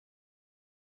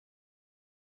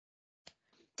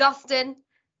Dustin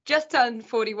just turned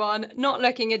 41, not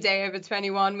looking a day over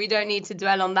 21. We don't need to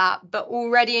dwell on that, but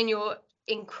already in your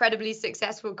incredibly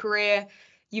successful career,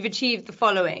 you've achieved the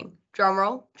following. Drum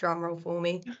roll for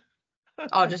me.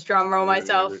 I'll just drum roll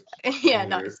myself. Yeah,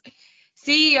 nice.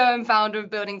 CEO and founder of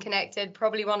Building Connected,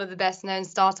 probably one of the best known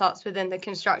startups within the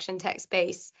construction tech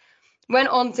space. Went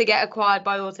on to get acquired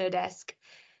by Autodesk.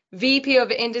 VP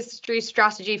of Industry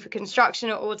Strategy for Construction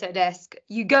at Autodesk.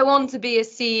 You go on to be a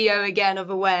CEO again of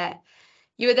Aware.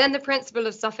 You were then the principal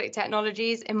of Suffolk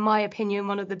Technologies, in my opinion,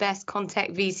 one of the best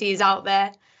ConTech VCs out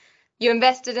there. You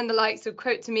invested in the likes of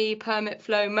Quote to Me, Permit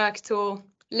Flow, Mercator.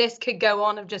 List could go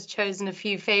on. I've just chosen a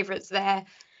few favorites there.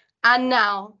 And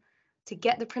now, to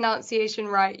get the pronunciation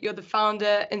right, you're the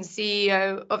founder and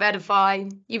CEO of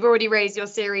Ediphi. You've already raised your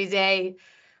Series A.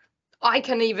 I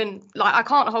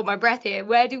can't hold my breath here.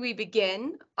 Where do we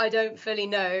begin? I don't fully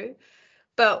know.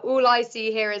 But all I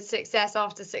see here is success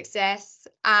after success.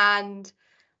 And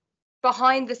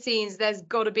behind the scenes, there's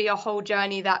got to be a whole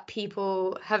journey that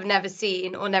people have never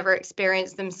seen or never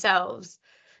experienced themselves.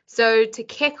 So to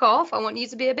kick off, I want you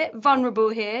to be a bit vulnerable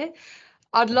here.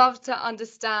 I'd love to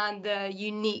understand the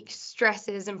unique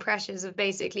stresses and pressures of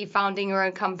basically founding your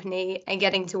own company and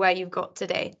getting to where you've got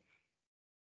today.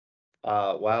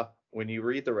 Wow. When you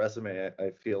read the resume,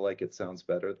 I feel like it sounds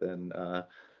better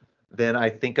than I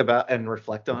think about and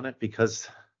reflect on it, because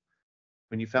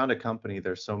when you found a company,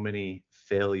 there's so many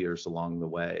failures along the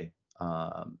way.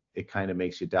 It kind of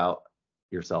makes you doubt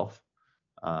yourself.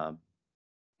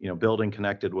 Building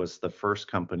Connected was the first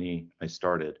company I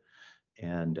started,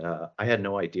 and I had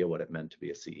no idea what it meant to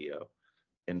be a CEO.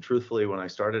 And truthfully, when I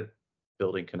started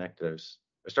Building Connected,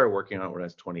 I started working on it when I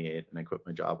was 28, and I quit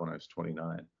my job when I was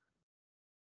 29.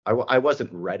 I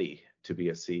wasn't ready to be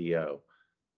a CEO.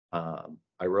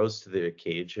 I rose to the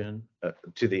occasion.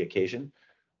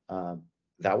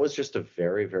 That was just a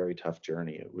very, very tough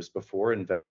journey. It was before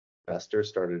investors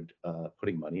started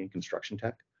putting money in construction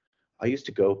tech. I used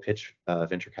to go pitch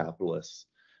venture capitalists,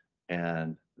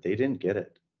 and they didn't get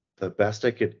it. The best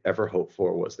I could ever hope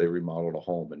for was they remodeled a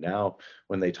home. And now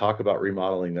when they talk about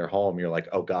remodeling their home, you're like,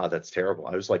 oh God, that's terrible.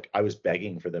 I was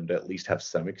begging for them to at least have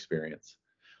some experience.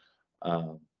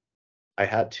 I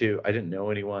didn't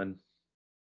know anyone.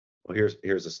 Well,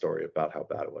 here's a story about how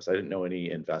bad it was. I didn't know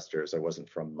any investors. I wasn't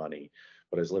from money,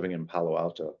 but I was living in Palo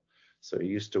Alto. So I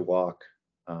used to walk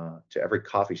to every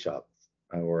coffee shop,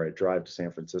 or I'd drive to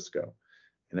San Francisco,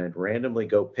 and I'd randomly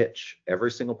go pitch every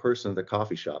single person at the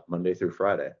coffee shop Monday through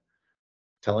Friday,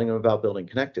 telling them about Building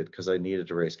Connected because I needed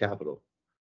to raise capital.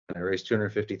 And I raised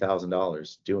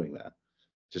 $250,000 doing that,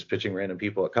 just pitching random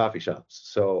people at coffee shops.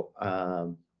 So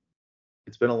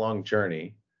it's been a long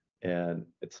journey, and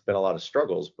it's been a lot of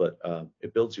struggles, but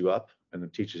it builds you up and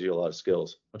it teaches you a lot of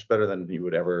skills, much better than you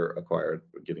would ever acquire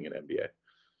getting an MBA.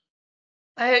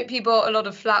 I hope you bought a lot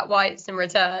of flat whites in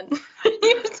return.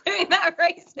 You were doing that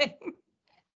racing.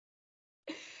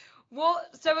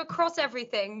 So across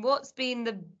everything, what's been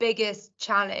the biggest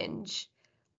challenge,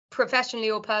 professionally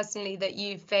or personally, that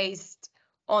you've faced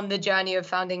on the journey of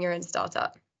founding your own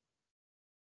startup?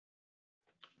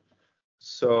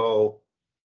 So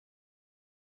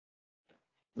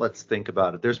let's think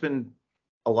about it. There's been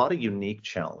a lot of unique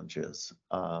challenges.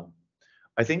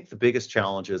 I think the biggest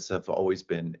challenges have always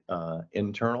been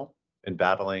internal, and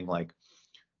battling like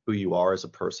who you are as a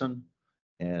person.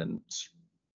 And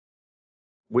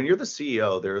when you're the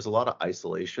CEO, there's a lot of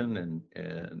isolation,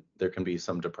 and there can be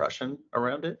some depression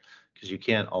around it because you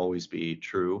can't always be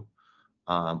true,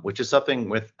 which is something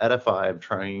with Ediphi I'm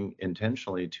trying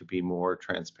intentionally to be more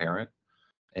transparent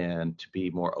and to be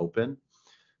more open,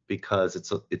 because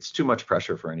it's too much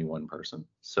pressure for any one person.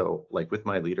 So like with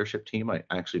my leadership team, I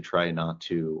actually try not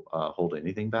to hold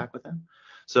anything back with them.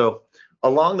 So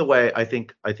along the way, I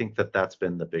think that's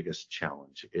been the biggest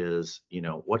challenge is,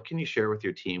 what can you share with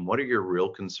your team? What are your real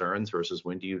concerns versus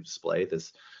when do you display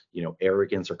this,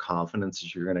 arrogance or confidence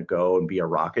that you're going to go and be a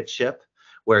rocket ship,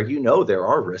 where there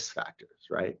are risk factors,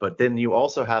 right? But then you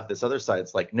also have this other side.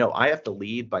 It's like, no, I have to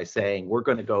lead by saying we're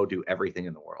going to go do everything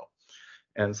in the world.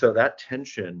 And so that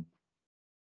tension,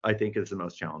 I think, is the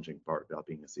most challenging part about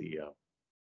being a CEO,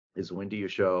 is when do you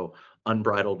show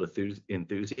unbridled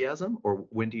enthusiasm, or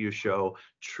when do you show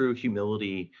true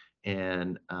humility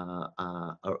and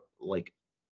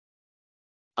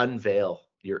unveil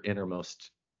your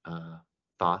innermost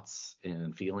thoughts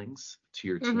and feelings to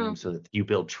your team, so that you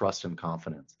build trust and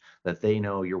confidence, that they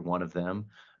know you're one of them,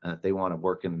 and that they want to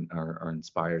work and are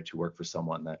inspired to work for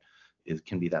someone that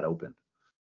can be that open.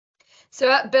 So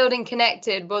at Building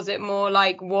Connected, was it more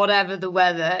like whatever the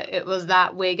weather, it was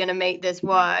that we're going to make this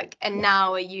work? And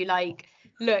now are you like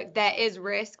look, there is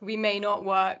risk. We may not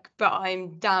work, but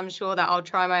I'm damn sure that I'll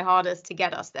try my hardest to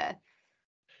get us there.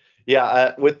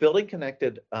 Yeah, with Building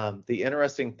Connected, the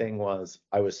interesting thing was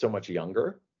I was so much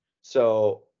younger.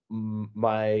 So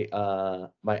my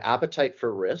my appetite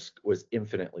for risk was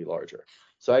infinitely larger.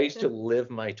 So I used to live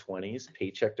my 20s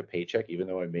paycheck to paycheck, even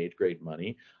though I made great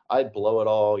money. I'd blow it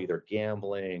all either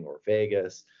gambling or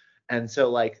Vegas. And so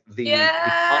like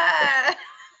Yeah.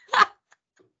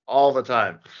 all the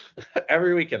time,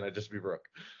 every weekend I'd just be broke.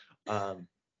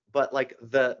 But like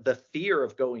the fear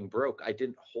of going broke, I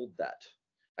didn't hold that.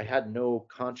 I had no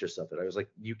conscious of it. I was like,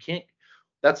 you can't.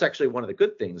 That's actually one of the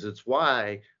good things. It's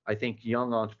why I think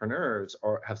young entrepreneurs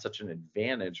have such an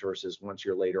advantage versus once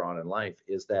you're later on in life,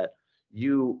 is that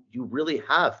you really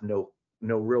have no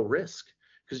real risk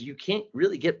because you can't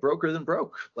really get broker than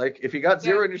broke. Like if you got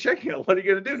zero in your checking account, what are you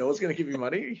gonna do? No one's gonna give you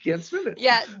money. You can't spend it.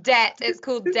 Yeah, debt. It's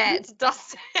called debt,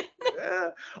 Dustin.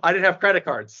 Yeah, I didn't have credit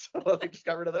cards, so I just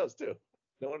got rid of those too.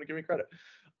 No one to give me credit.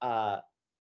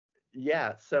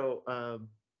 Yeah, so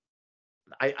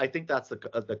I think that's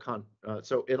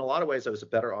so in a lot of ways I was a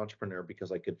better entrepreneur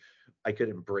because I could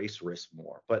embrace risk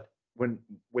more. But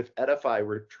with Ediphi,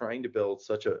 we're trying to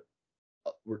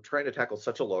tackle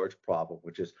such a large problem,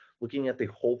 which is looking at the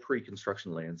whole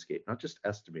pre-construction landscape, not just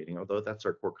estimating, although that's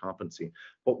our core competency,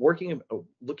 but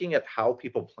looking at how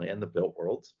people plan the built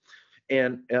worlds.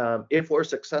 And if we're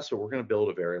successful, we're going to build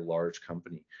a very large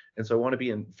company. And so I want to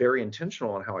be very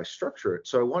intentional on how I structure it.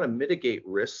 So I want to mitigate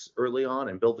risks early on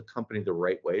and build the company the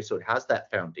right way so it has that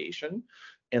foundation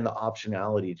and the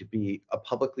optionality to be a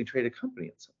publicly traded company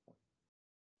at some point,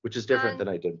 which is different than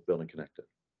I did Building Connected.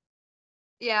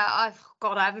 Yeah, I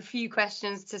have a few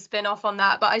questions to spin off on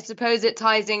that, but I suppose it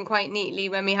ties in quite neatly.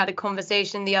 When we had a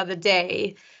conversation the other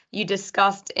day, you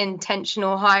discussed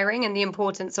intentional hiring and the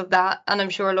importance of that. And I'm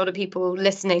sure a lot of people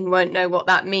listening won't know what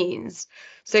that means.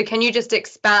 So can you just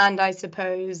expand, I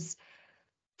suppose,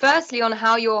 firstly on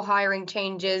how your hiring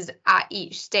changes at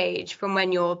each stage from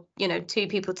when you're, 2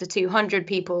 people to 200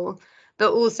 people,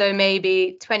 but also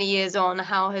maybe 20 years on,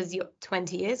 how has your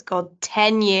 20 years, God,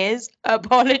 10 years,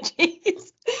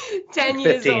 apologies, 10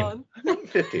 years 15. on,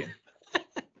 15.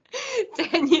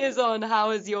 10 years on,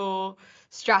 how has your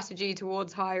strategy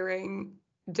towards hiring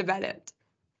developed?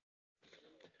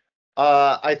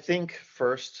 I think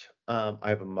first, I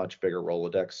have a much bigger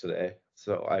Rolodex today.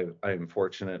 So I'm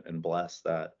fortunate and blessed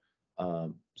that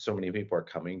so many people are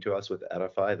coming to us with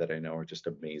Ediphi that I know are just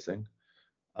amazing.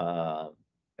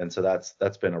 And so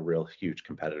that's been a real huge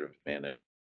competitive advantage.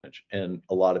 And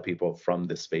a lot of people from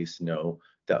this space know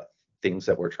that things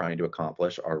that we're trying to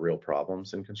accomplish are real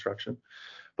problems in construction.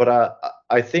 But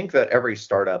I think that every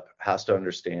startup has to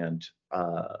understand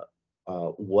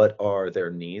what are their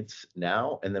needs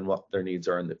now and then what their needs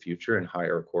are in the future and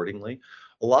hire accordingly.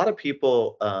 A lot of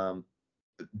people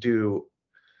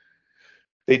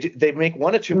they make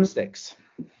one of two mistakes.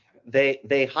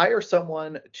 They hire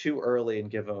someone too early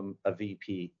and give them a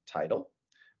VP title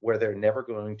where they're never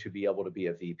going to be able to be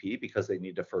a VP because they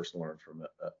need to first learn from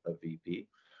a VP,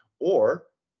 or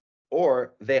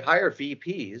they hire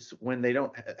VPs when they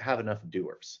don't have enough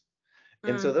doers.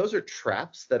 And so those are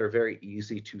traps that are very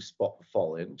easy to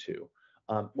fall into.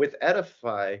 With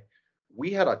Ediphi,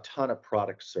 we had a ton of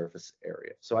product surface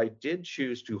area. So I did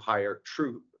choose to hire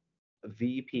true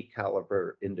VP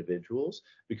caliber individuals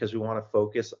because we want to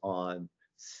focus on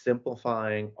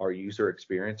simplifying our user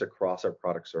experience across our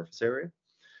product surface area.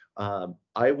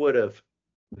 I would have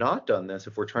not done this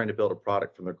if we're trying to build a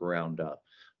product from the ground up.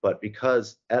 But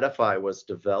because Ediphi was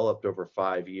developed over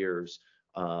 5 years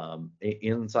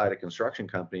inside a construction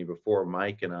company before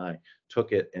Mike and I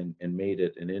took it and made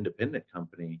it an independent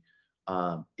company,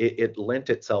 it lent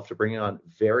itself to bringing on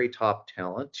very top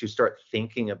talent to start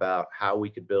thinking about how we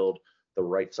could build the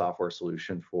right software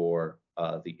solution for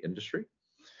the industry.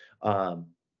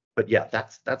 But yeah,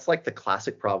 that's like the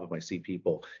classic problem I see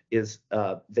people is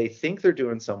they think they're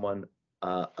doing someone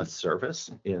a service,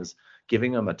 is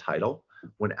giving them a title,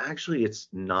 when actually it's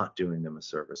not doing them a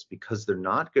service because they're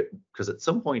not good. Because at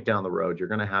some point down the road, you're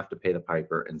going to have to pay the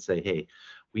piper and say, hey,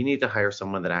 we need to hire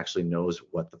someone that actually knows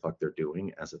what the fuck they're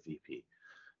doing as a VP.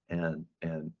 And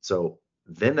so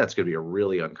then that's going to be a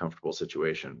really uncomfortable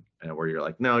situation and where you're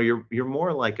like, no, you're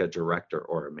more like a director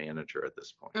or a manager at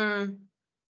this point.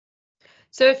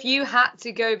 So if you had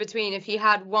to go between, if you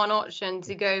had one option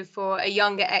to go for a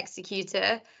younger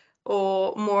executor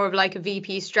or more of like a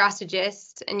VP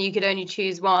strategist, and you could only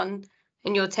choose one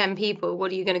in your 10 people,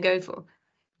 what are you going to go for?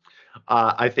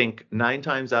 I think 9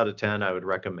 times out of 10, I would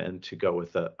recommend to go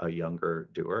with a younger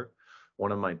doer.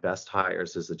 One of my best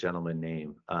hires is a gentleman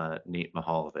named Nate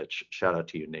Mihalovich. Shout out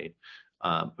to you, Nate.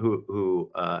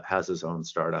 who has his own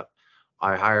startup.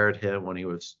 I hired him when he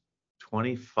was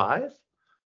 25.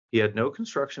 He had no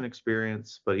construction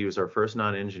experience, but he was our first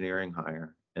non-engineering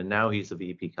hire. And now he's a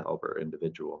VP caliber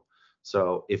individual.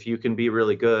 So if you can be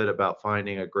really good about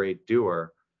finding a great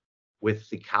doer with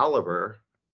the caliber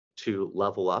to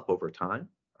level up over time,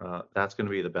 that's going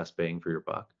to be the best bang for your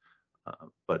buck.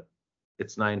 But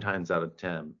it's 9 times out of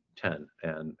 10.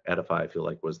 And Ediphi, I feel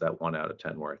like, was that 1 out of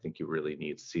 10 where I think you really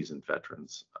need seasoned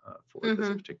veterans for this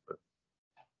particular.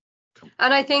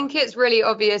 And I think it's really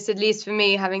obvious, at least for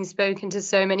me, having spoken to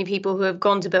so many people who have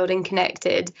gone to Building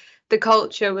Connected, the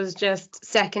culture was just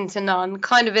second to none,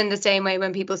 kind of in the same way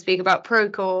when people speak about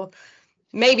Procore,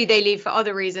 maybe they leave for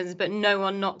other reasons, but no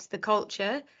one knocks the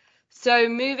culture. So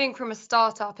moving from a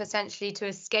startup essentially to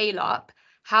a scale up,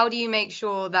 how do you make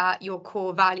sure that your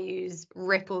core values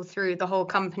ripple through the whole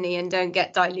company and don't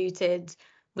get diluted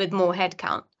with more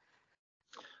headcount?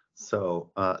 So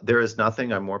there is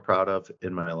nothing I'm more proud of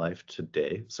in my life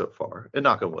today so far. And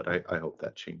knock on wood, I hope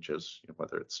that changes,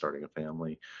 whether it's starting a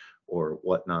family or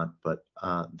whatnot, but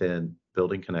then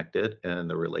Building Connected and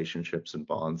the relationships and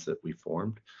bonds that we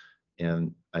formed.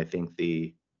 And I think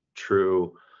the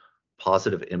true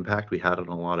positive impact we had on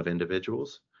a lot of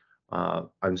individuals.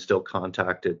 I'm still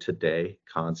contacted today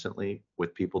constantly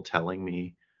with people telling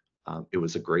me it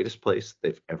was the greatest place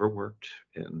they've ever worked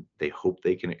and they hope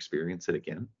they can experience it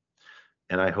again.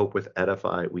 And I hope with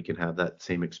Ediphi, we can have that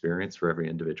same experience for every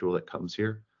individual that comes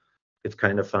here. It's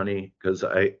kind of funny because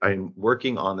I'm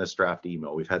working on this draft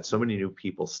email. We've had so many new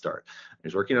people start. I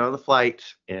was working on the flight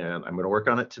and I'm going to work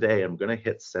on it today. I'm going to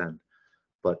hit send,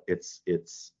 but it's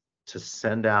to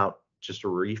send out just a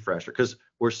refresher because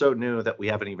we're so new that we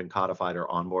haven't even codified our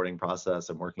onboarding process.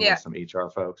 I'm working with some HR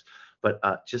folks, but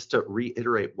just to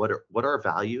reiterate what our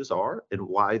values are and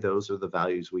why those are the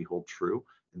values we hold true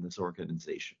in this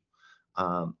organization.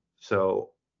 So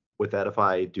with that, if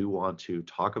I do want to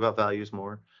talk about values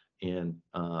more and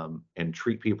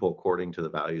treat people according to the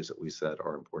values that we said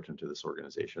are important to this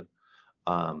organization,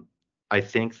 I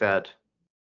think that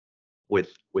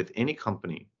with any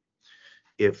company,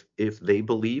 if they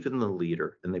believe in the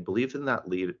leader and they believe in that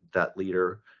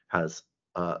leader has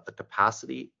the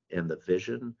capacity and the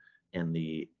vision and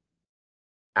the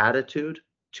attitude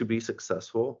to be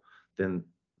successful, then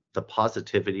the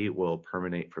positivity will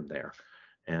permeate from there.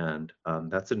 And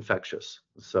that's infectious.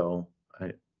 So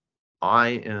I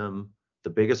am the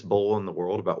biggest bull in the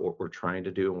world about what we're trying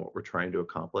to do and what we're trying to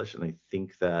accomplish. And I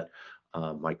think that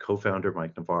my co-founder,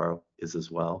 Mike Navarro, is as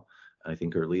well. I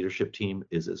think our leadership team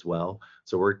is as well.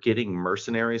 So we're getting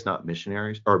mercenaries, not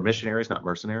missionaries, or missionaries, not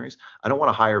mercenaries. I don't want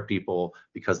to hire people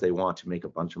because they want to make a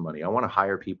bunch of money. I want to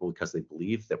hire people because they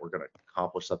believe that we're going to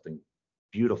accomplish something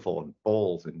beautiful and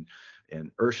bold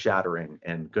and earth-shattering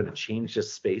and going to change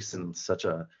this space in such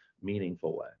a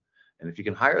meaningful way. And if you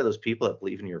can hire those people that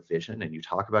believe in your vision and you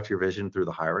talk about your vision through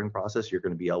the hiring process, you're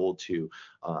going to be able to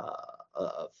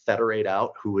federate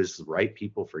out who is the right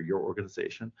people for your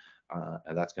organization.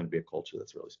 And that's going to be a culture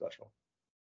that's really special.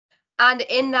 And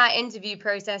in that interview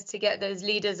process to get those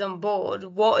leaders on board,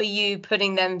 what are you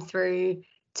putting them through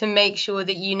to make sure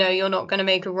that you're not going to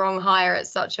make a wrong hire at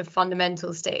such a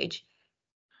fundamental stage?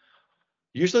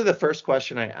 Usually the first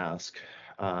question I ask,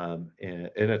 and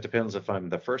it depends if I'm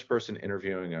the first person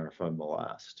interviewing or if I'm the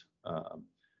last.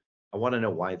 I want to know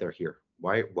why they're here.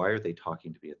 Why are they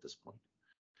talking to me at this point?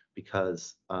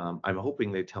 Because I'm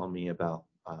hoping they tell me about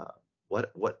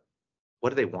what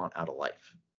do they want out of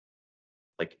life?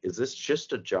 Like, is this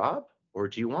just a job? Or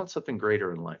do you want something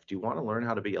greater in life? Do you want to learn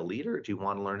how to be a leader? Do you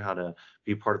want to learn how to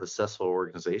be part of a successful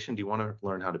organization? Do you want to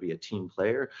learn how to be a team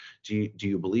player? Do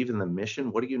you believe in the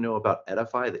mission? What do you know about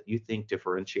Ediphi that you think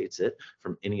differentiates it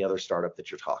from any other startup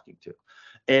that you're talking to?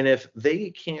 And if they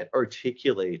can't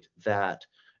articulate that,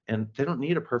 and they don't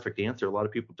need a perfect answer, a lot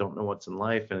of people don't know what's in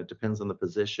life and it depends on the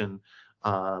position,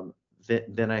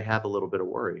 then I have a little bit of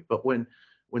worry. But when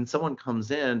someone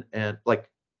comes in and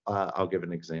I'll give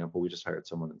an example. We just hired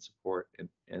someone in support,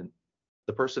 and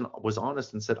the person was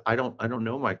honest and said, I don't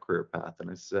know my career path.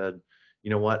 And I said, you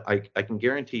know what, I can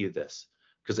guarantee you this,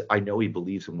 because I know he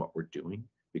believes in what we're doing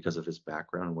because of his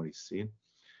background and what he's seen.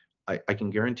 I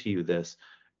can guarantee you this.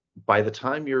 By the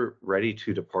time you're ready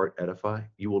to depart Ediphi,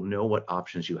 you will know what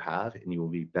options you have and you will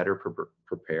be better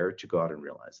prepared to go out and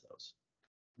realize those.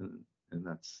 And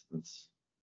that's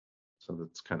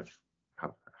kind of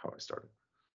how I started.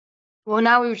 Well,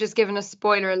 now we've just given a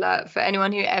spoiler alert for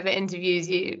anyone who ever interviews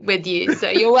with you. So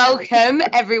you're welcome,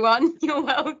 everyone. You're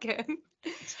welcome.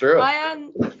 It's true.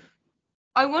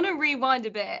 I want to rewind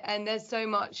a bit, and there's so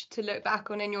much to look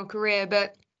back on in your career,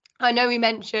 but I know we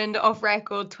mentioned off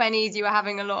record 20s, you were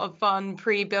having a lot of fun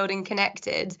pre-building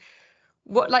connected.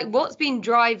 What's been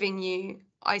driving you,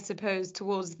 I suppose,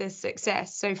 towards this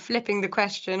success? So flipping the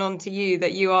question onto you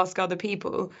that you ask other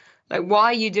people, like, why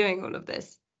are you doing all of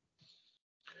this?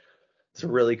 It's a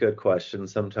really good question.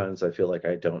 Sometimes I feel like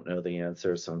I don't know the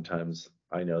answer. Sometimes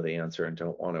I know the answer and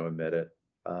don't want to admit it.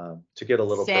 To get a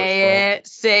little personal, Say it,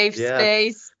 safe yeah,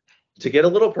 space. to get a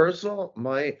little personal,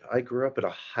 I grew up in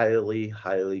a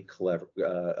highly clever,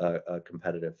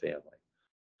 competitive family,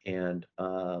 and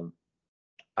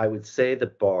I would say the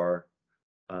bar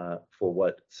for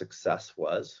what success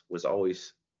was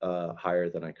always higher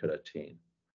than I could attain,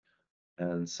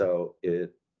 and so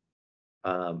it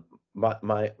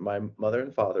my mother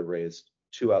and father raised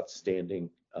two outstanding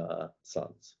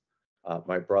sons.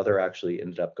 My brother actually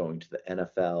ended up going to the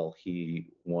NFL. He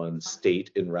won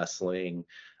state in wrestling.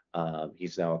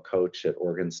 He's now a coach at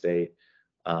Oregon State.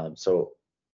 So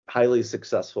highly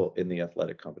successful in the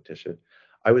athletic competition.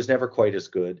 I was never quite as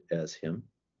good as him.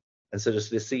 And so just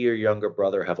to see your younger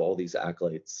brother have all these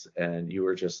accolades and you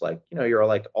were just like, you're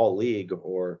like all league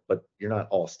but you're not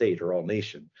all state or all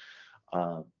nation.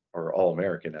 Or all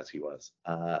American as he was.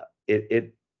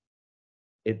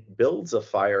 It builds a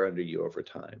fire under you over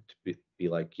time to be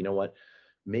like, you know what,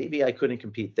 maybe I couldn't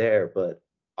compete there, but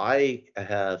I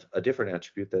have a different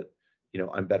attribute that,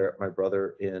 I'm better at my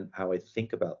brother in how I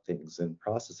think about things and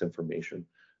process information.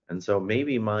 And so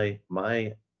maybe my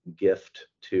gift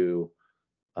to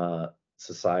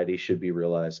society should be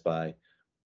realized by,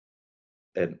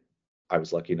 and I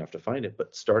was lucky enough to find it,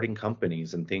 but starting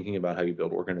companies and thinking about how you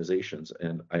build organizations.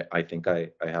 And I think I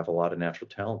have a lot of natural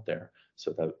talent there.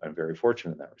 So that I'm very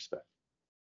fortunate in that respect.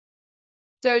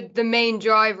 So the main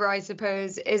driver, I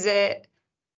suppose, is it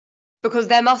because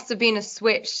there must have been a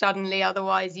switch suddenly,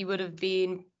 otherwise you would have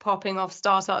been popping off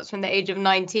startups from the age of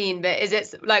 19. But is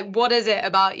it like, what is it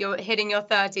about you're hitting your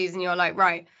 30s and you're like,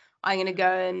 right, I'm going to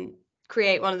go and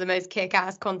create one of the most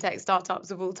kick-ass ConTech startups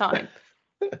of all time?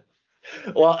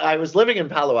 Well, I was living in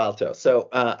Palo Alto. So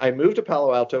I moved to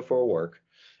Palo Alto for work.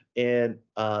 And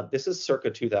this is circa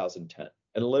 2010.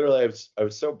 And literally, I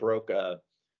was so broke.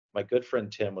 My good friend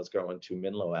Tim was going to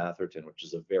Menlo Atherton, which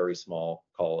is a very small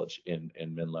college in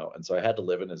Menlo. And so I had to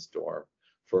live in his dorm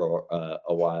for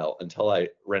a while until I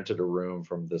rented a room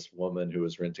from this woman who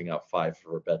was renting out 5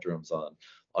 of her bedrooms on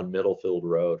Middlefield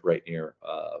Road, right near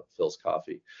Phil's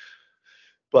Coffee.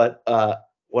 But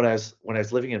when I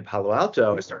was living in Palo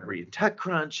Alto, I started reading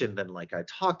TechCrunch, and then like I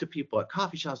talked to people at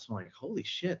coffee shops. I'm like, holy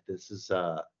shit, this is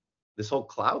this whole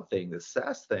cloud thing, this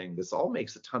SaaS thing, this all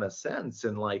makes a ton of sense.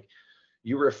 And like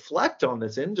you reflect on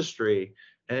this industry,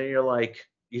 and you're like,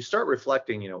 you start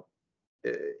reflecting.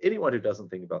 Anyone who doesn't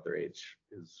think about their age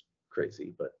is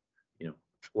crazy. But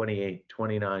 28,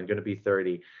 29, going to be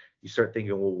 30. You start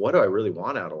thinking, well, what do I really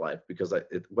want out of life? Because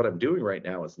what I'm doing right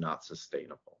now is not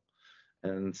sustainable.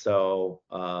 And so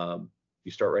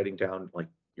you start writing down like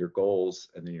your goals,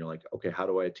 and then you're like, okay, how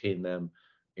do I attain them?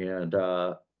 And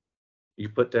you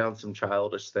put down some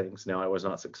childish things. Now, I was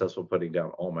not successful putting down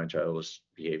all my childish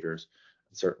behaviors.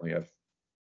 Certainly, I've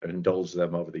indulged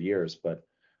them over the years, but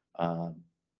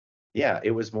yeah,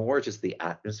 it was more just the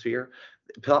atmosphere.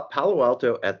 Palo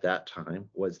Alto at that time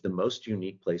was the most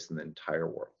unique place in the entire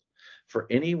world. For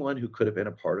anyone who could have been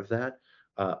a part of that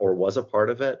or was a part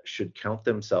of it should count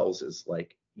themselves as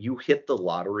like you hit the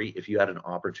lottery if you had an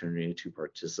opportunity to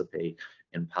participate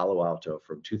in Palo Alto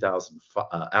from 2005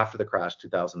 after the crash,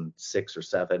 2006 or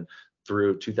 7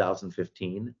 through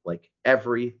 2015. Like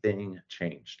everything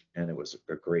changed, and it was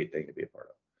a great thing to be a part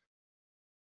of.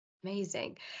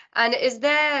 Amazing. And is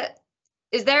there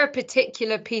a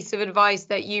particular piece of advice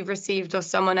that you've received or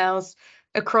someone else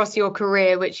across your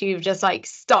career which you've just like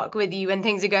stuck with you when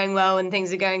things are going well and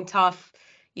things are going tough?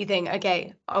 You think,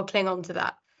 okay, I'll cling on to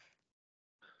that.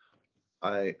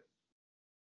 I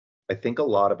think a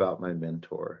lot about my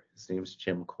mentor. His name's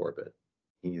Jim Corbett.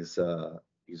 He's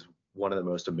one of the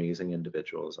most amazing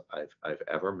individuals I've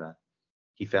ever met.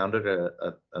 He founded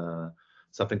a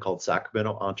something called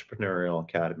Sacramento Entrepreneurial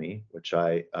Academy, which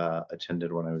I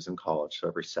attended when I was in college. So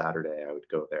every Saturday I would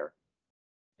go there,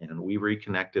 and we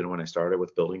reconnected when I started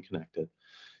with Building Connected.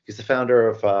 He's the founder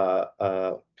of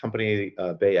a company,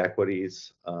 Bay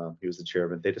Equities. He was the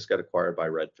chairman. They just got acquired by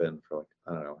Redfin for like,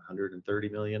 I don't know, 130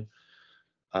 million.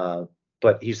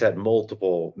 But he's had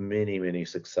many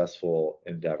successful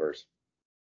endeavors.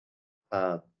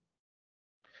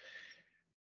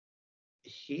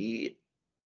 He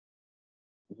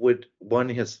would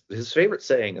his favorite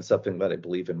saying is something that I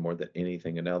believe in more than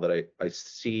anything. And now that I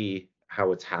see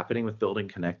how it's happening with Building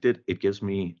Connected, it gives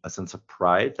me a sense of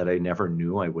pride that I never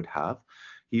knew I would have.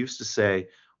 He used to say,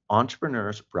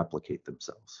 entrepreneurs replicate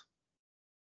themselves.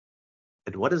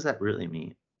 And what does that really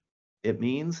mean? It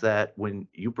means that when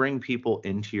you bring people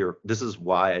into your, this is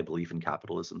why I believe in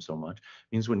capitalism so much.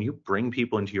 It means when you bring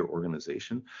people into your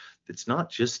organization, it's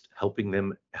not just helping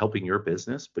your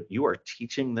business, but you are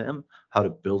teaching them how to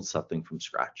build something from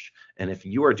scratch. And if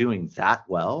you are doing that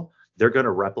well, they're going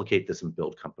to replicate this and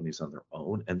build companies on their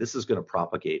own. And this is going to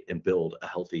propagate and build a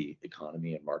healthy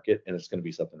economy and market. And it's going to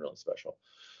be something really special.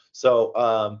 So,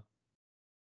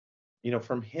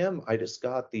 from him, I just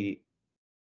got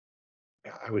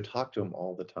I would talk to him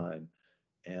all the time,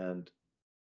 and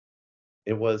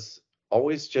it was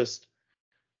always just,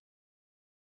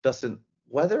 Dustin,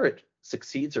 whether it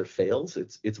succeeds or fails,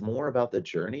 it's more about the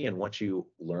journey and what you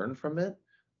learn from it.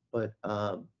 But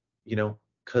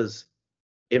because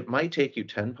it might take you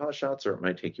 10 pot shots or it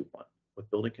might take you one.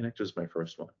 With Building Connectors, my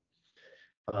first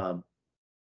one.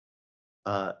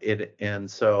 And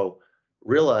so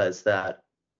realize that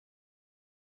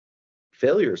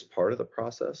failure is part of the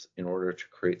process in order to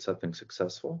create something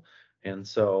successful. And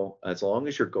so as long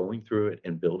as you're going through it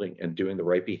and building and doing the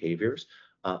right behaviors,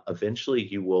 eventually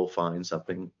you will find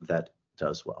something that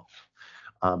does well.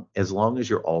 As long as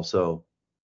you're also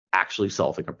actually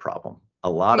solving a problem. A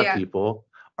lot of people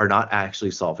are not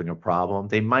actually solving a problem.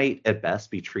 They might at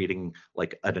best be treating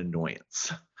like an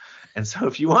annoyance. And so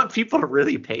if you want people to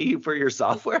really pay you for your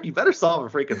software, you better solve a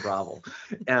freaking problem.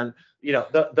 And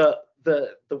the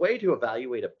way to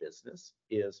evaluate a business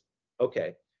is,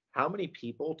 okay, how many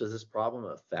people does this problem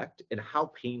affect and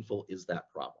how painful is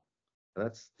that problem? And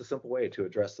that's the simple way to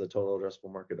address the total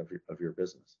addressable market of your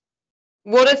business.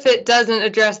 What if it doesn't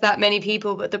address that many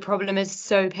people, but the problem is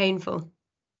so painful?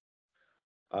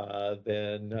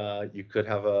 Then you could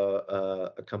have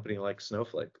a company like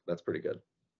Snowflake. That's pretty good.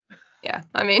 Yeah,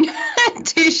 I mean,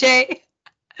 touche.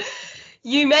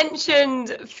 You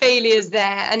mentioned failures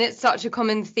there, and it's such a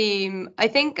common theme, I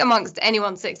think, amongst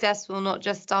anyone successful, not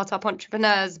just startup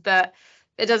entrepreneurs, but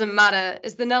it doesn't matter.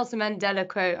 It's the Nelson Mandela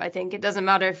quote, I think. It doesn't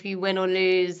matter if you win or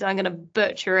lose. I'm going to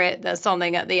butcher it. There's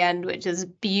something at the end, which is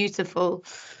beautiful.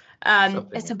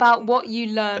 It's about what you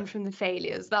learn from the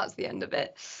failures. That's the end of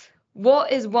it.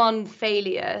 What is one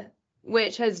failure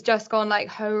which has just gone like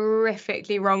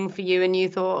horrifically wrong for you and you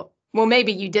thought, well,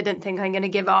 maybe you didn't think I'm going to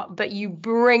give up, but you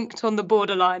brinked on the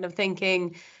borderline of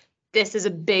thinking this is a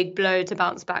big blow to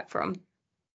bounce back from?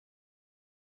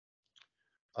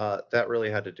 That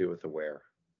really had to do with Aware.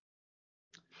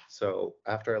 So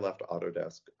after I left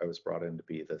Autodesk, I was brought in to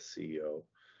be the CEO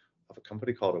of a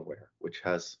company called Aware, which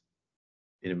has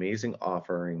an amazing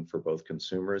offering for both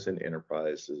consumers and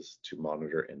enterprises to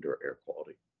monitor indoor air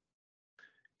quality.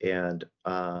 And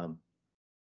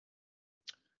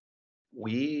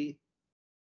we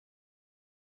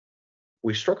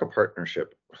struck a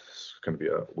partnership. It's going to be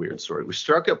a weird story. We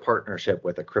struck a partnership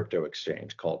with a crypto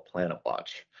exchange called PlanetWatch,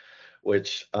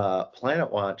 which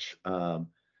PlanetWatch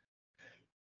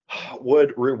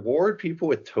would reward people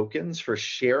with tokens for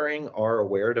sharing our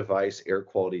Aware device air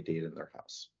quality data in their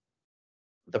house.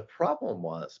 The problem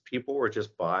was people were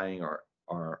just buying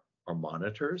our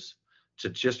monitors to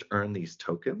just earn these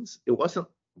tokens. It wasn't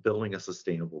building a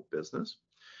sustainable business.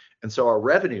 And so our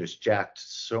revenues jacked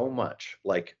so much,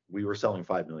 like we were selling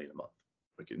 5 million a month,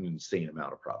 like an insane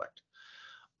amount of product.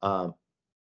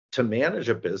 To manage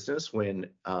a business when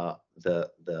the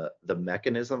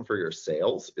mechanism for your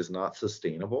sales is not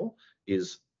sustainable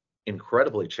is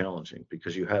incredibly challenging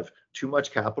because you have too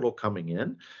much capital coming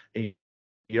in and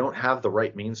you don't have the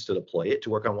right means to deploy it to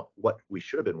work on what we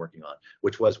should have been working on,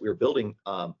 which was we were building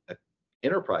an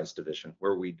enterprise division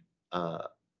where we'd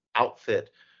outfit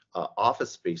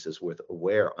office spaces with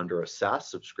Aware under a SaaS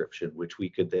subscription, which we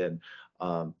could then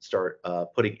start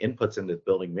putting inputs into the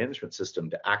building management system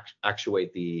to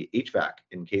actuate the HVAC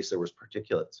in case there was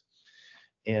particulates.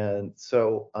 And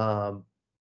so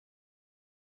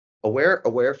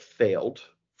Aware failed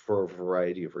for a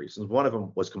variety of reasons. One of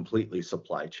them was completely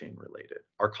supply chain related.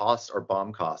 Our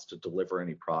BOM cost to deliver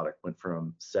any product went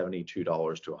from $72 to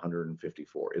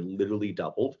 $154. It literally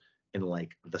doubled in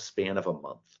like the span of a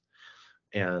month.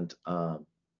 And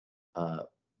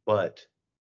but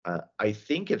I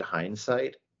think in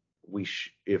hindsight,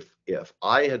 if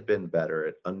I had been better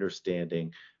at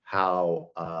understanding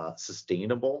how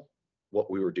sustainable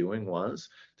what we were doing was,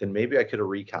 then maybe I could have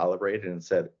recalibrated and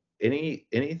said,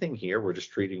 anything here we're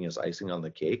just treating as icing on the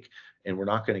cake, and we're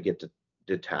not going to get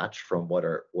detached from what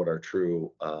our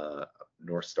true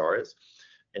North Star is.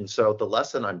 And so the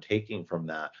lesson I'm taking from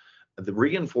that the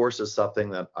reinforces something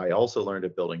that I also learned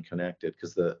at Building Connected,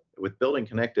 because with Building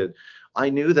Connected, I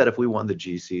knew that if we won the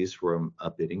GCs from a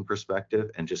bidding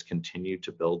perspective and just continued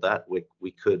to build that,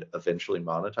 we could eventually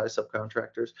monetize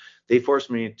subcontractors. They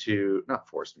not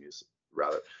forced me,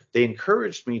 rather, they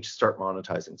encouraged me to start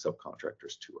monetizing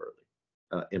subcontractors too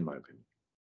early, in my opinion.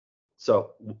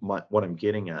 So what I'm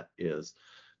getting at is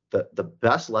the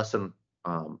best lesson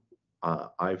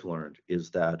I've learned is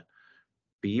that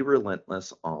be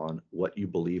relentless on what you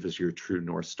believe is your true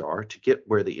North Star to get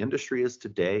where the industry is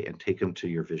today and take them to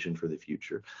your vision for the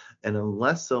future. And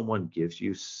unless someone gives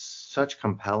you such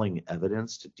compelling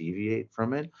evidence to deviate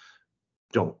from it,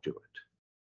 don't do it.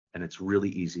 And it's really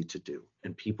easy to do.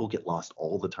 And people get lost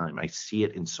all the time. I see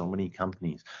it in so many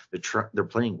companies. They're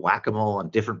playing whack-a-mole on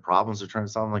different problems they're trying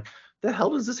to solve. I'm like, the hell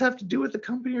does this have to do with the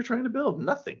company you're trying to build?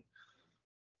 Nothing.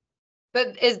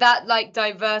 But is that like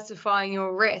diversifying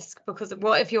your risk? Because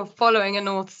what if you're following a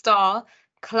North Star,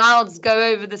 clouds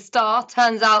go over the star,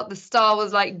 turns out the star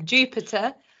was like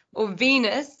Jupiter or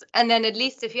Venus, and then at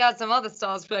least if you had some other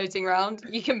stars floating around,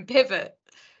 you can pivot.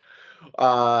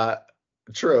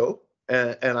 True.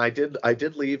 And I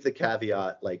did leave the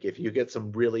caveat, like if you get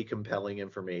some really compelling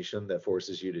information that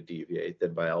forces you to deviate,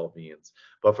 then by all means.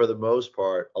 But for the most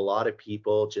part, a lot of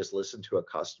people just listen to a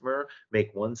customer,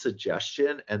 make one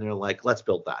suggestion, and they're like, let's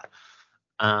build that.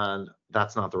 And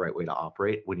that's not the right way to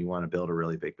operate when you want to build a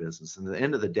really big business. And at the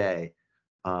end of the day,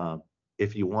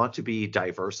 if you want to be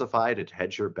diversified and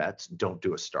hedge your bets, don't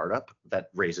do a startup that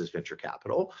raises venture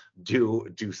capital.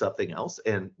 Do something else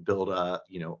and build a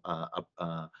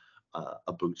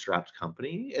bootstrapped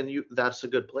company, and that's a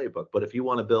good playbook. But if you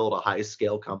want to build a high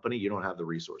scale company, you don't have the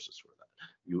resources for that.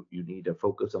 You need to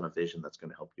focus on a vision that's going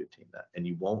to help you attain that, and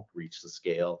you won't reach the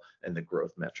scale and the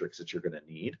growth metrics that you're going to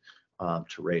need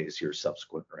to raise your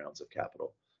subsequent rounds of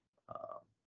capital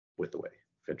with the way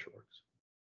venture works.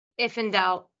 If in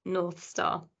doubt, North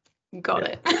Star. Got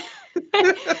it.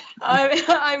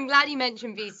 I'm glad you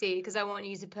mentioned VC, because I want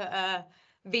you to put a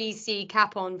VC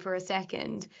cap on for a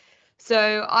second.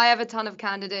 So I have a ton of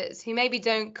candidates who maybe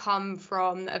don't come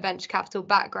from a venture capital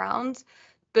background,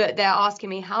 but they're asking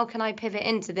me, how can I pivot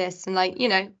into this? And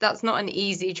that's not an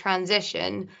easy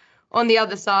transition. On the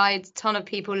other side, a ton of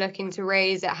people looking to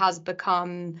raise. It has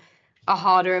become a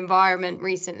harder environment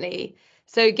recently.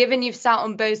 So given you've sat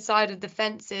on both sides of the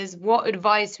fences, what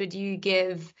advice would you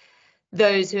give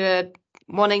those who are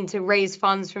wanting to raise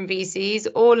funds from VCs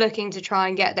or looking to try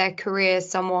and get their career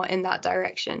somewhat in that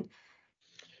direction?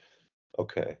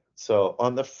 Okay, so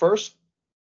on the first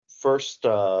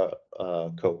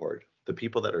cohort, the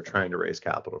people that are trying to raise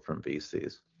capital from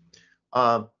VCs,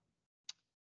 a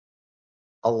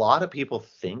lot of people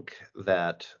think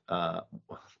that,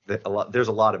 there's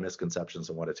a lot of misconceptions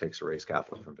on what it takes to raise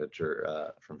capital from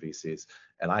VCs,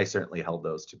 and I certainly held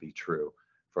those to be true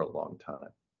for a long time.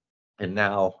 And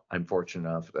now I'm fortunate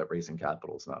enough that raising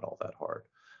capital is not all that hard,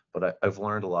 but I've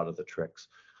learned a lot of the tricks.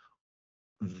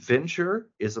 Venture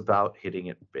is about hitting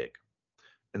it big.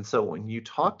 And so when you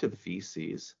talk to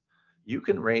VCs, you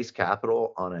can raise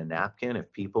capital on a napkin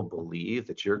if people believe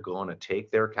that you're going to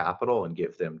take their capital and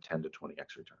give them 10 to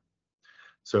 20x return.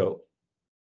 So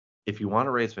if you want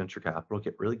to raise venture capital,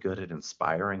 get really good at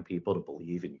inspiring people to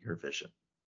believe in your vision.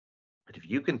 And if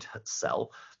you can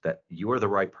sell that you are the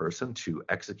right person to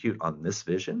execute on this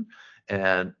vision,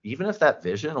 and even if that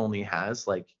vision only has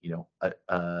a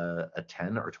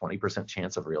 10 or 20%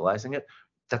 chance of realizing it,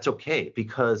 that's okay,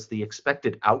 because the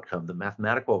expected outcome, the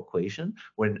mathematical equation,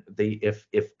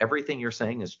 if everything you're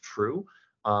saying is true,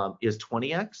 is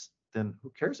 20x, then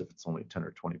who cares if it's only 10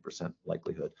 or 20%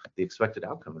 likelihood? The expected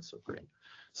outcome is so great.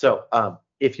 So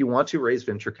if you want to raise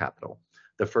venture capital,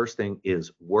 the first thing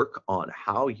is work on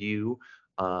how you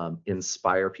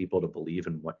inspire people to believe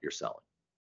in what you're selling.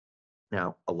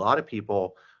 Now, a lot of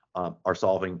people are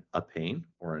solving a pain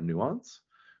or a nuance,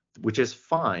 which is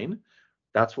fine.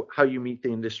 That's how you meet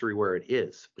the industry where it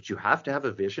is. But you have to have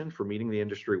a vision for meeting the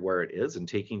industry where it is and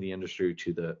taking the industry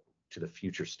to the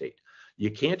future state. You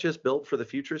can't just build for the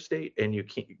future state, and you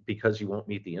can't, because you won't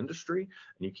meet the industry,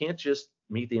 and you can't just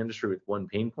meet the industry with one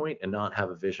pain point and not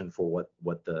have a vision for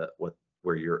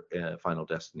where your final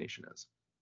destination is.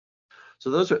 So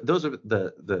those are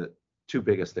the two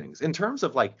biggest things in terms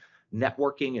of like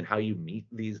networking and how you meet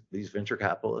these venture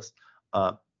capitalists.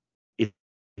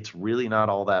 It's really not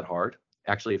all that hard.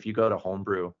 Actually, if you go to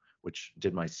Homebrew, which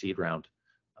did my seed round,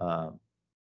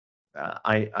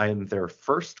 I'm their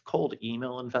first cold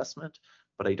email investment,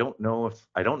 but I don't know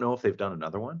if they've done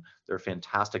another one. They're a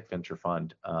fantastic venture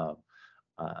fund.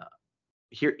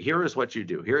 Here is what you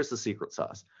do. Here's the secret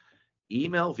sauce.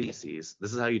 Email VCs.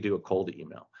 This is how you do a cold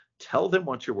email. tell them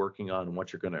what you're working on and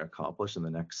what you're going to accomplish in the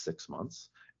next 6 months,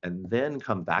 and then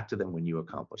come back to them when you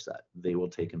accomplish that. They will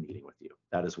take a meeting with you.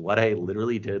 That is what I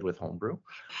literally did with Homebrew.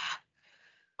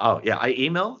 Oh yeah, I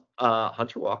emailed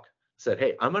Hunter Walk, said,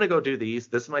 hey, I'm going to go do these.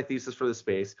 This is my thesis for the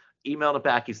space. Emailed him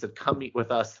back. He said, come meet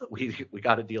with us. We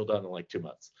got a deal done in like 2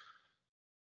 months.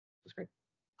 That's great.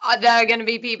 There are going to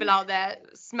be people out there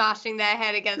smashing their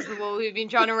head against the wall who've been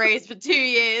trying to raise for 2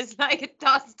 years, like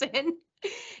Dustin.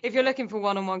 If you're looking for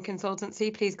one-on-one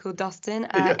consultancy, please call Dustin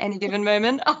at any given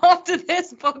moment after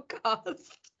this podcast.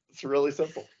 It's really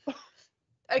simple.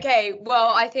 Okay, well,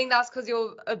 I think that's because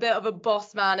you're a bit of a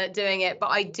boss man at doing it, but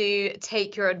I do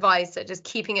take your advice at just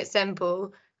keeping it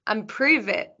simple and prove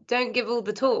it. Don't give all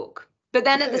the talk. But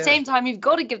then at the same time, you've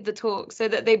got to give the talk so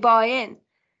that they buy in.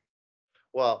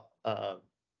 Well,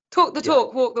 talk the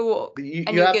talk, walk the walk. You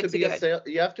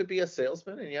have to be a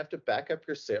salesman, and you have to back up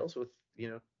your sales with,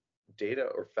 data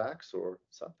or facts or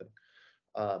something.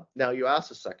 Now you asked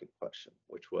a second question,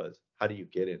 which was, how do you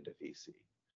get into VC?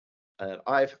 And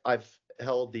I've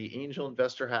held the angel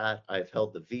investor hat. I've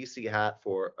held the VC hat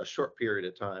for a short period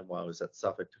of time while I was at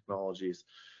Suffolk Technologies.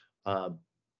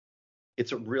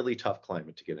 It's a really tough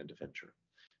climate to get into venture.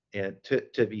 And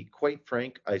to be quite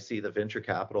frank, I see the venture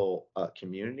capital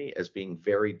community as being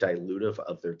very dilutive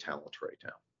of their talent right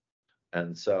now.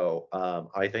 And so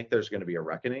I think there's going to be a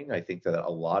reckoning. I think that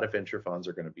a lot of venture funds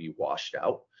are going to be washed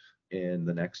out in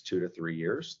the next 2 to 3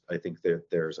 years. I think that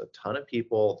there's a ton of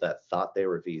people that thought they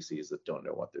were VCs that don't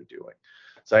know what they're doing.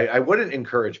 So I wouldn't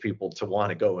encourage people to want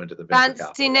to go into the venture capital.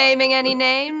 Fancy naming any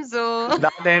names or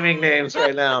not naming names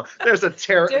right now. There's a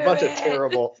bunch of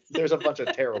terrible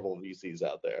VCs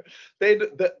out there. They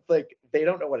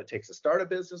don't know what it takes to start a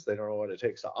business. They don't know what it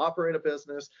takes to operate a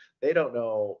business. They don't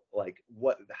know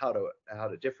how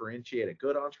to differentiate a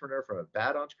good entrepreneur from a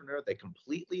bad entrepreneur. They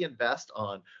completely invest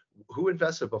on who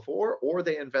invested before, or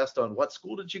they invest on what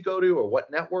school did you go to, or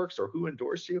what networks, or who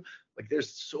endorsed you. Like,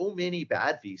 there's so many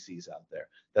bad VCs out there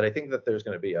that I think that there's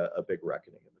going to be a big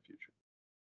reckoning in the future.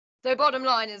 So bottom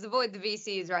line is, avoid the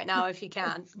VCs right now if you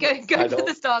can. Go for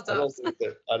the startups.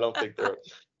 I don't think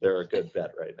they're a good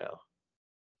bet right now.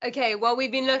 Okay, well,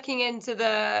 we've been looking into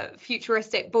the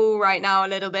futuristic ball right now a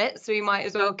little bit, so we might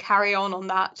as well carry on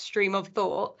that stream of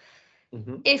thought.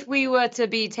 Mm-hmm. If we were to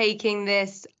be taking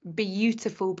this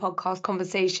beautiful podcast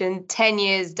conversation 10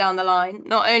 years down the line,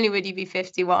 not only would you be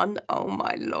 51, oh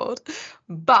my Lord,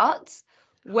 but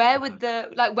where's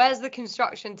the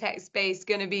construction tech space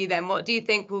going to be then? What do you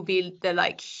think will be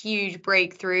the huge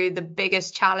breakthrough, the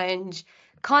biggest challenge?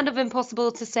 Kind of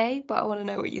impossible to say, but I want to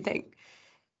know what you think.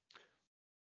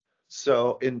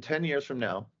 So in 10 years from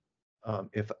now,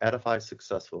 if Ediphi is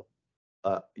successful,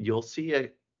 you'll see a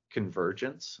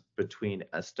convergence between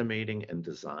estimating and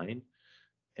design,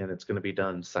 and it's going to be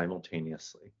done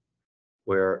simultaneously,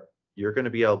 where you're going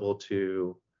to be able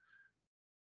to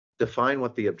define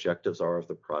what the objectives are of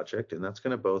the project, and that's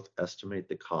going to both estimate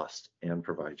the cost and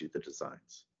provide you the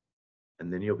designs.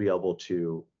 And then you'll be able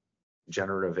to,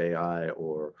 generative AI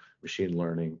or machine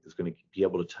learning is going to be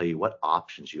able to tell you what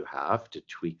options you have to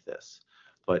tweak this.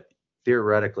 But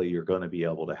theoretically, you're going to be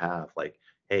able to have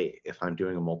hey, if I'm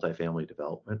doing a multifamily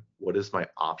development, what is my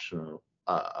optimal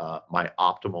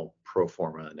pro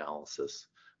forma analysis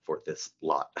for this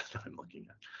lot that I'm looking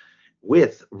at,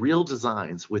 with real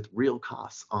designs, with real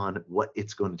costs on what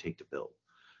it's going to take to build.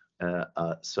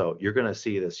 So you're going to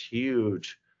see this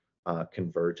huge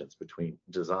convergence between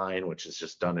design, which is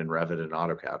just done in Revit and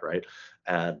AutoCAD, right?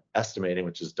 And estimating,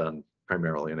 which is done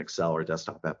primarily in Excel or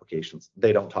desktop applications.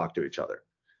 They don't talk to each other.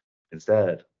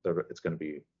 Instead, it's going to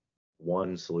be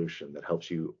one solution that helps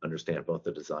you understand both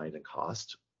the design and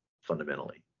cost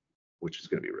fundamentally, which is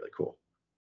going to be really cool.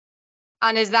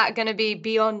 And is that going to be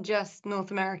beyond just North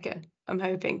America? I'm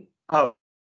hoping. Oh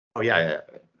yeah.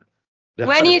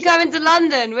 When are you coming to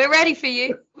London? We're ready for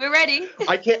you. We're ready.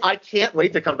 I can't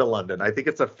wait to come to London. I think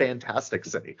it's a fantastic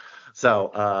city.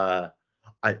 So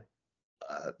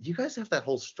you guys have that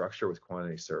whole structure with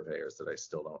quantity surveyors that I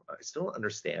still don't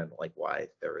understand, why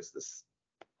there is this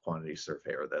quantity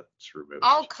surveyor that's removed.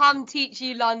 I'll come teach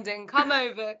you London. Come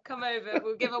over.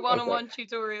 We'll give a one-on-one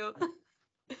tutorial.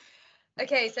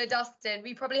 Okay, so Dustin,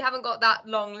 we probably haven't got that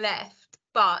long left,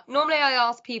 but normally I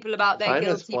ask people about their Time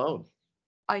guilty. has flown.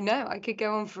 I know, I could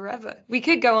go on forever. We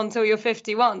could go on till you're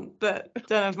 51, but don't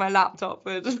know if my laptop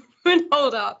would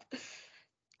hold up.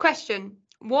 Question,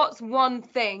 what's one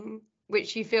thing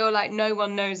which you feel like no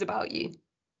one knows about you?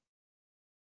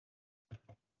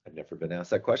 I've never been asked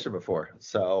that question before.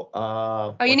 So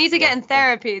you need to get in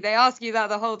therapy. They ask you that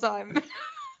the whole time.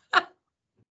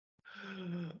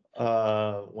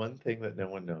 One thing that no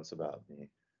one knows about me.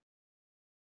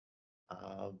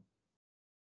 Um,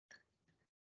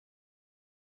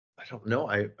 I don't know.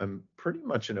 I'm pretty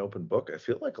much an open book. I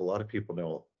feel like a lot of people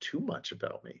know too much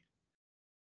about me.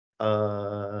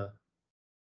 Uh,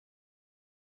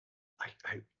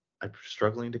 I'm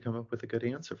struggling to come up with a good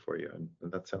answer for you,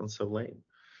 and that sounds so lame.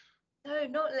 No,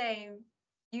 not lame.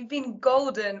 You've been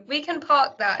golden. We can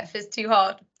park that if it's too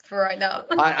hard for right now.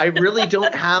 I really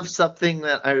don't have something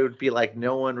that I would be like,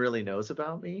 no one really knows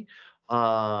about me.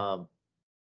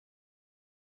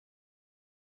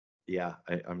 Yeah,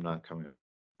 I'm not coming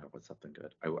up with something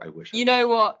good. I wish I You was. know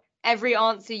what? Every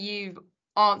answer you've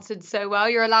answered so well.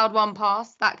 You're allowed one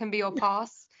pass. That can be your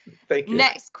pass. Thank you.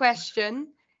 Next question.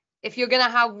 If you're going to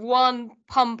have one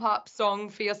pump up song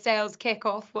for your sales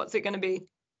kickoff, what's it going to be?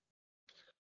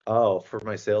 Oh, for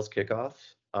my sales kickoff,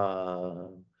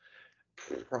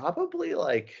 probably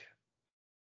like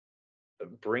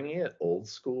bringing it old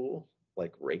school,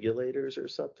 like Regulators or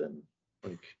something,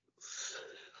 like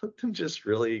something just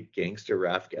really gangster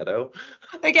rap ghetto.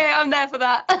 Okay, I'm there for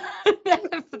that. I'm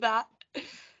there for that.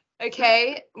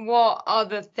 Okay, what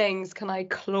other things can I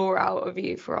claw out of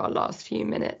you for our last few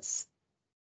minutes?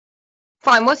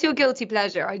 Fine, what's your guilty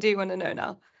pleasure? I do want to know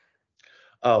now.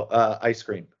 Oh, ice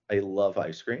cream. I love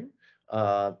ice cream.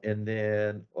 And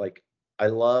then like I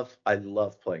love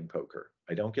playing poker.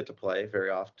 I don't get to play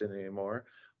very often anymore.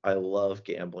 I love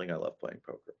gambling. I love playing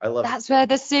poker. I love That's where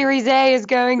the Series A is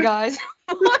going, guys.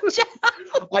 Watch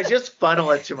out. I just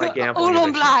funnel it to my gambling All on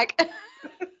addiction. black.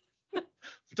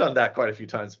 I've done that quite a few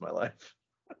times in my life.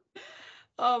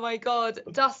 Oh my God.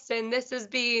 Dustin, this has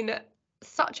been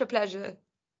such a pleasure.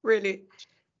 Really.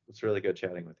 It's really good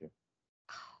chatting with you.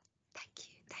 Thank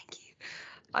you. Thank you.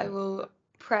 I will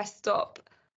press stop.